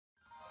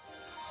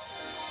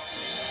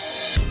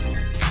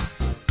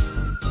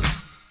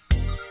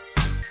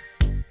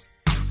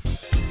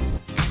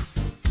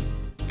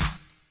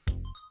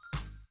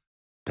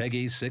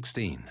Peggy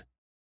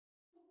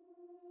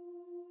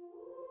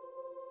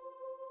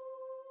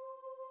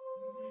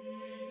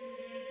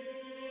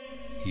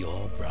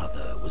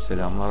 16.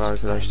 Selamlar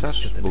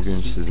arkadaşlar. Bugün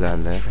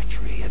sizlerle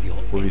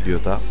bu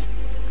videoda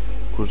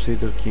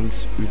Crusader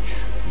Kings 3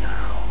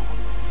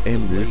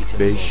 en büyük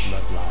 5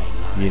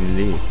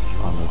 yeniliği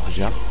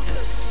anlatacağım.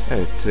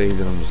 Evet,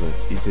 trailerımızı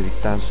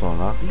izledikten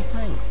sonra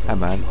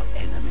hemen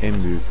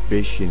en büyük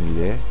 5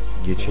 yeniliğe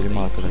geçelim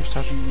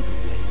arkadaşlar.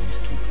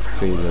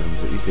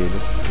 Trailerımızı izleyelim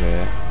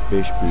ve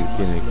 5 büyük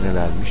yenilik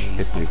nelermiş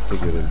hep birlikte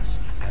görelim.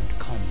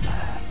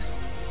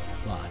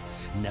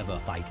 Never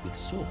fight with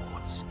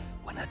swords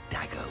when a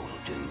dagger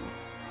will do.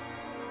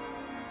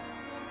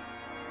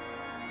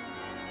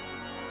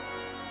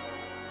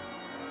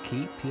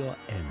 Keep your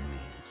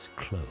enemies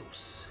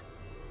close.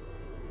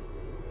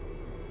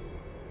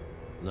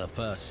 The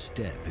first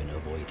step in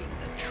avoiding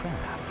the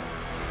trap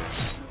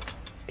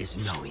is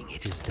knowing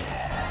it is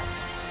there.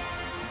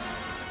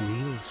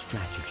 Real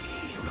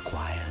strategy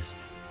requires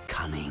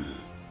cunning.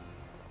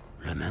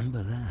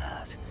 Remember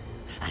that,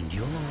 and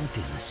your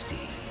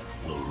dynasty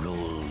will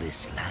rule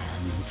this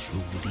land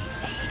through the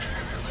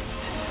ages.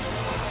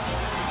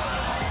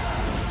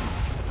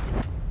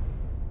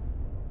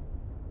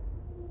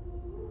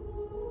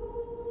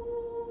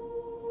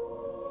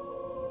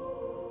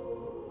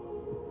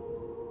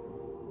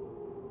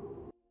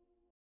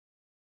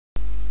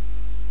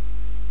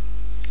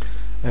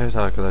 Evet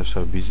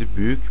arkadaşlar, bizi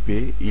büyük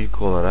bir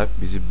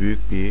bizi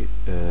büyük bir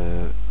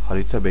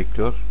harita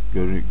bekliyor.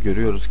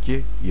 Görüyoruz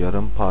ki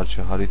yarım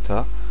parça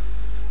harita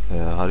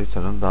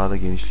haritanın daha da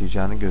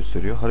genişleyeceğini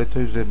gösteriyor. Harita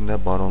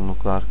üzerinde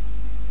baronluklar,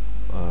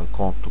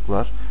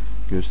 kontluklar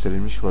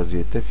gösterilmiş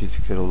vaziyette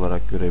fiziksel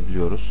olarak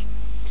görebiliyoruz.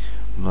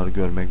 Bunları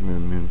görmek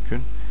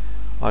mümkün.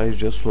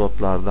 Ayrıca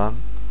slotlardan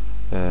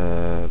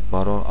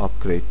baron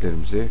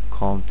upgrade'lerimizi,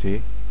 county,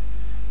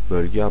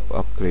 bölge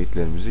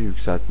upgrade'lerimizi,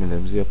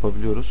 yükseltmelerimizi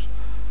yapabiliyoruz.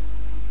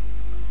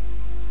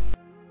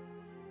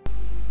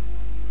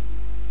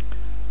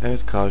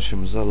 Evet,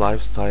 karşımıza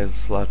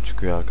lifestyles'lar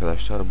çıkıyor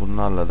arkadaşlar.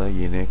 Bunlarla da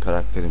yeni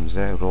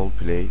karakterimize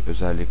roleplay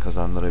özelliği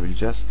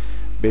kazandırabileceğiz.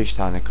 5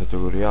 tane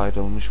kategoriye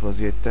ayrılmış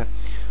vaziyette.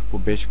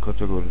 Bu 5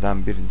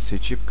 kategoriden birini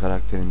seçip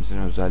karakterimizin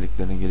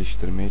özelliklerini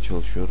geliştirmeye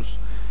çalışıyoruz.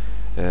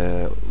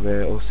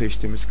 Ve o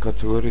seçtiğimiz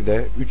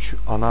kategoride 3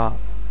 ana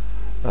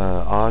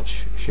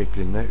ağaç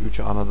şeklinde 3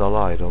 ana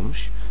dala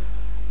ayrılmış.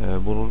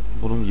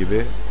 Bunun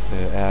gibi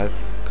eğer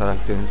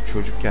karakterinizi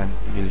çocukken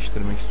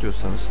geliştirmek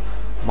istiyorsanız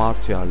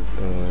martial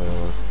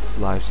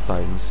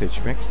lifestyle'ını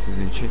seçmek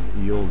sizin için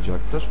iyi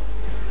olacaktır.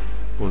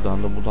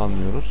 Buradan da bunu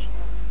anlıyoruz.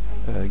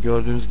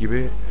 Gördüğünüz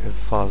gibi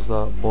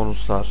fazla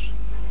bonuslar,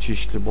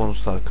 çeşitli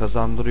bonuslar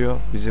kazandırıyor.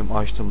 Bizim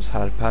açtığımız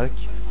her perk,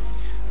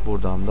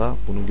 buradan da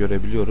bunu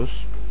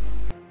görebiliyoruz.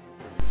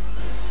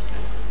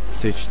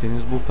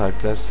 Seçtiğiniz bu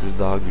perkler sizi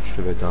daha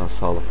güçlü ve daha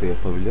sağlıklı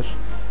yapabilir.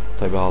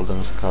 Tabi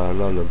aldığınız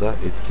kararlarla da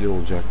etkili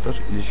olacaktır.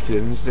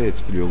 İlişkilerinizi de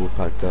etkiliyor bu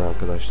perkler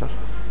arkadaşlar.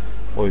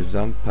 O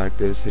yüzden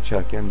perkleri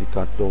seçerken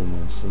dikkatli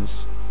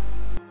olmalısınız.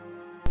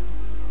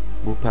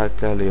 Bu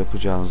perklerle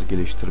yapacağınız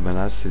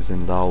geliştirmeler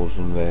sizin daha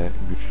uzun ve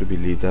güçlü bir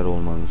lider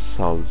olmanızı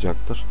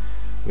sağlayacaktır.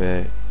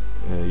 Ve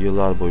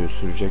yıllar boyu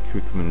sürecek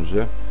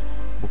hükmünüzü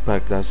bu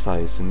perkler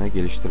sayesinde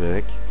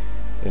geliştirerek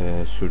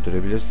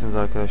sürdürebilirsiniz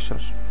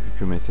arkadaşlar,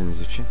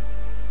 hükümetiniz için.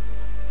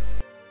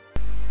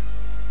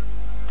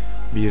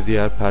 Bir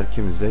diğer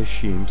perkimiz de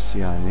Shims,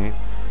 yani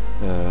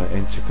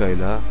entrika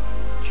ile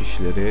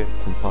kişileri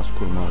kumpas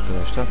kurma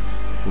arkadaşlar.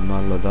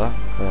 Bunlarla da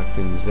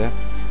karakterinize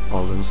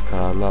aldığınız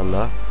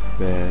kararlarla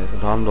ve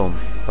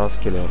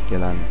rastgele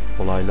gelen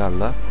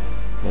olaylarla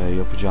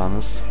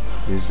yapacağınız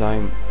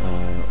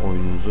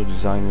oyununuzu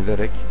dizayn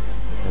ederek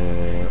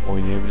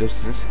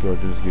oynayabilirsiniz.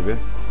 Gördüğünüz gibi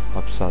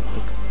hapse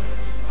attık.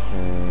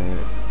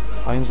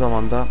 Aynı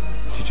zamanda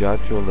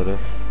ticaret yolları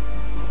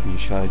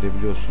inşa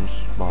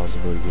edebiliyorsunuz bazı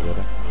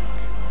bölgelere.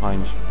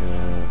 Aynı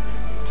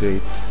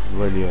Trade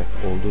Valley'e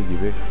olduğu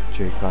gibi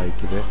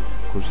CK2'de,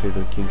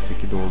 Crusader Kings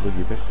 2'de olduğu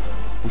gibi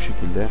bu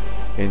şekilde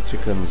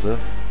entrikanızı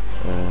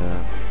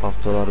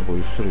haftalar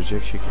boyu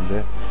sürecek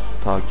şekilde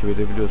takip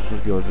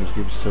edebiliyorsunuz. Gördüğünüz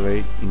gibi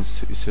Sway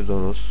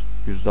Isidoros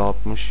 %60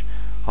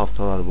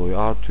 haftalar boyu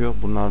artıyor.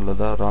 Bunlarla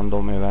da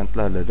random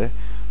eventlerle de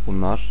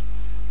bunlar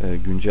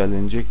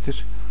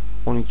güncellenecektir.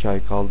 12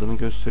 ay kaldığını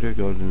gösteriyor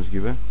gördüğünüz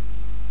gibi.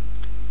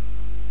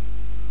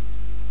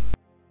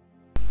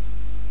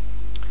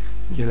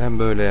 Gelen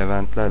böyle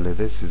eventlerle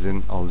de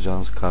sizin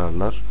alacağınız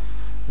kararlar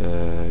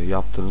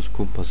yaptığınız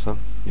kumpasın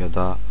ya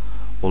da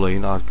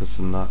olayın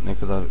arkasında ne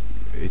kadar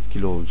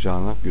etkili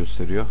olacağını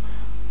gösteriyor.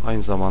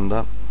 Aynı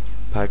zamanda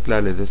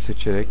perklerle de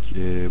seçerek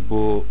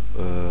bu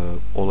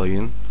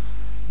olayın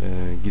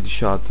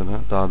gidişatını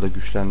daha da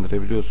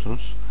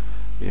güçlendirebiliyorsunuz.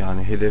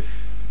 Yani hedef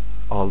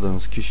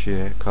aldığınız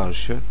kişiye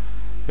karşı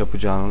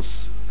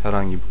yapacağınız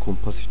herhangi bir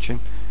kumpas için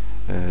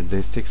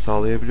destek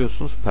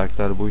sağlayabiliyorsunuz.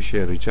 Perkler bu işe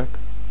yarayacak.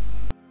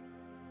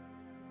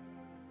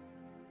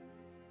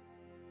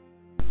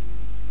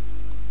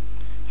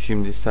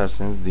 Şimdi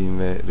isterseniz din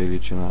ve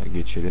religion'a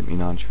geçelim.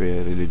 İnanç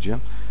ve religion.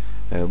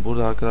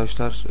 Burada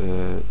arkadaşlar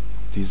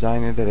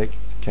dizayn ederek,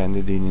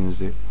 kendi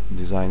dininizi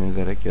dizayn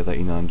ederek ya da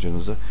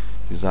inancınızı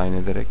dizayn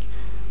ederek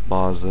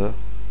bazı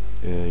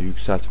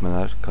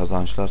yükseltmeler,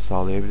 kazançlar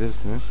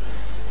sağlayabilirsiniz.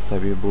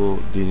 Tabi bu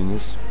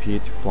dininiz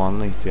piety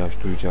puanına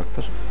ihtiyaç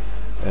duyacaktır.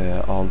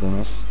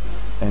 Aldığınız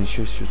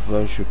Ancestral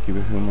Worship gibi,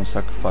 Human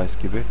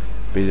Sacrifice gibi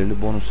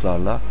belirli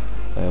bonuslarla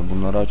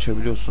bunları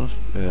açabiliyorsunuz.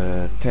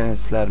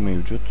 Tenets'ler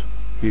mevcut.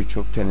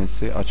 Birçok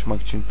tenetsi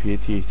açmak için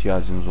piety'ye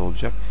ihtiyacınız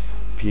olacak.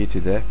 Piety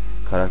de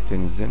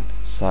karakterinizin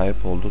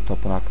sahip olduğu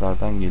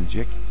tapınaklardan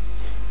gelecek.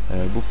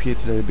 Bu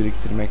piety'leri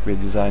biriktirmek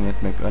ve dizayn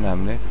etmek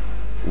önemli.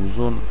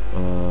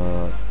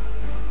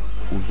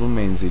 Uzun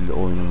menzilli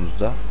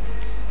oyununuzda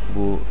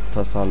bu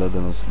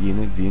tasarladığınız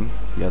yeni din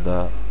ya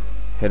da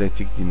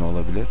heretik din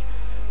olabilir.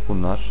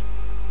 Bunlar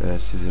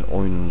sizin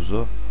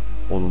oyununuzu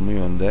olumlu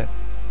yönde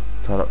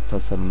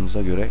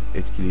tasarımınıza göre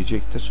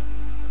etkileyecektir.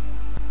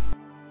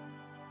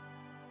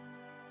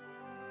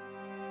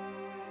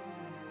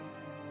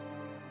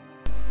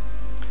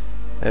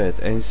 Evet,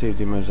 en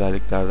sevdiğim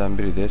özelliklerden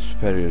biri de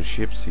Superior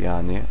Ships,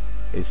 yani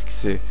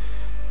eskisi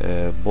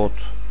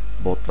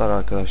botlar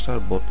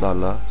arkadaşlar.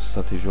 Botlarla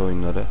strateji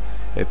oyunları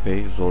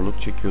epey zorluk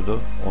çekiyordu.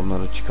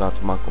 Onları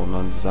çıkartmak,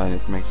 onları dizayn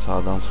etmek,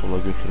 sağdan sola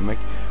götürmek,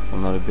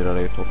 onları bir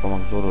araya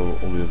toplamak zor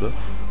oluyordu.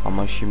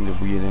 Ama şimdi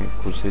bu yeni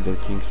Crusader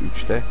Kings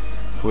 3'te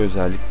bu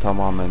özellik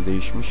tamamen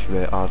değişmiş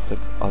ve artık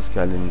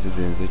askerlerinizi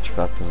denize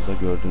çıkarttığınızda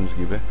gördüğünüz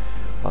gibi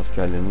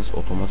askerleriniz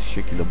otomatik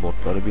şekilde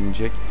botlara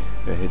binecek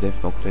ve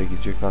hedef noktaya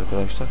gidecek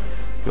arkadaşlar.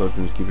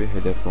 Gördüğünüz gibi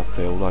hedef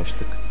noktaya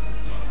ulaştık.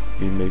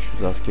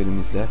 1500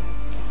 askerimizle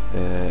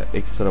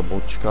ekstra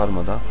bot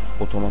çıkarmadan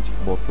otomatik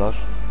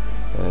botlar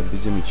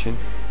bizim için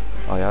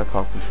ayağa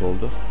kalkmış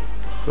oldu.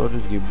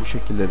 Gördüğünüz gibi bu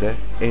şekilde de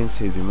en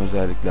sevdiğim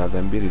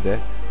özelliklerden biri de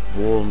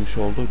bu olmuş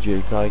oldu.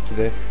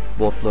 CK2'de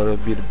botları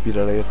bir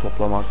araya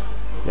toplamak,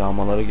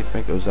 yağmalara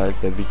gitmek,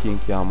 özellikle Viking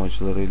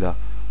yağmacılarıyla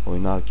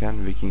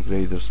oynarken, Viking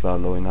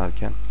Raiders'larla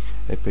oynarken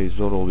epey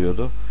zor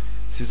oluyordu.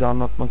 Size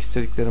anlatmak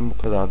istediklerim bu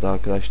kadardı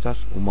arkadaşlar.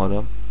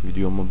 Umarım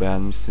videomu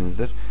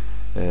beğenmişsinizdir.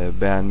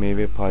 Beğenmeyi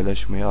ve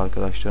paylaşmayı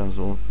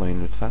arkadaşlarınızla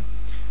unutmayın lütfen.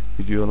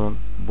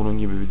 Bunun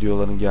gibi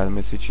videoların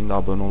gelmesi için de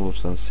abone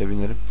olursanız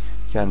sevinirim.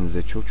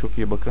 Kendinize çok çok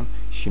iyi bakın.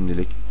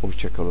 Şimdilik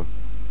hoşça kalın.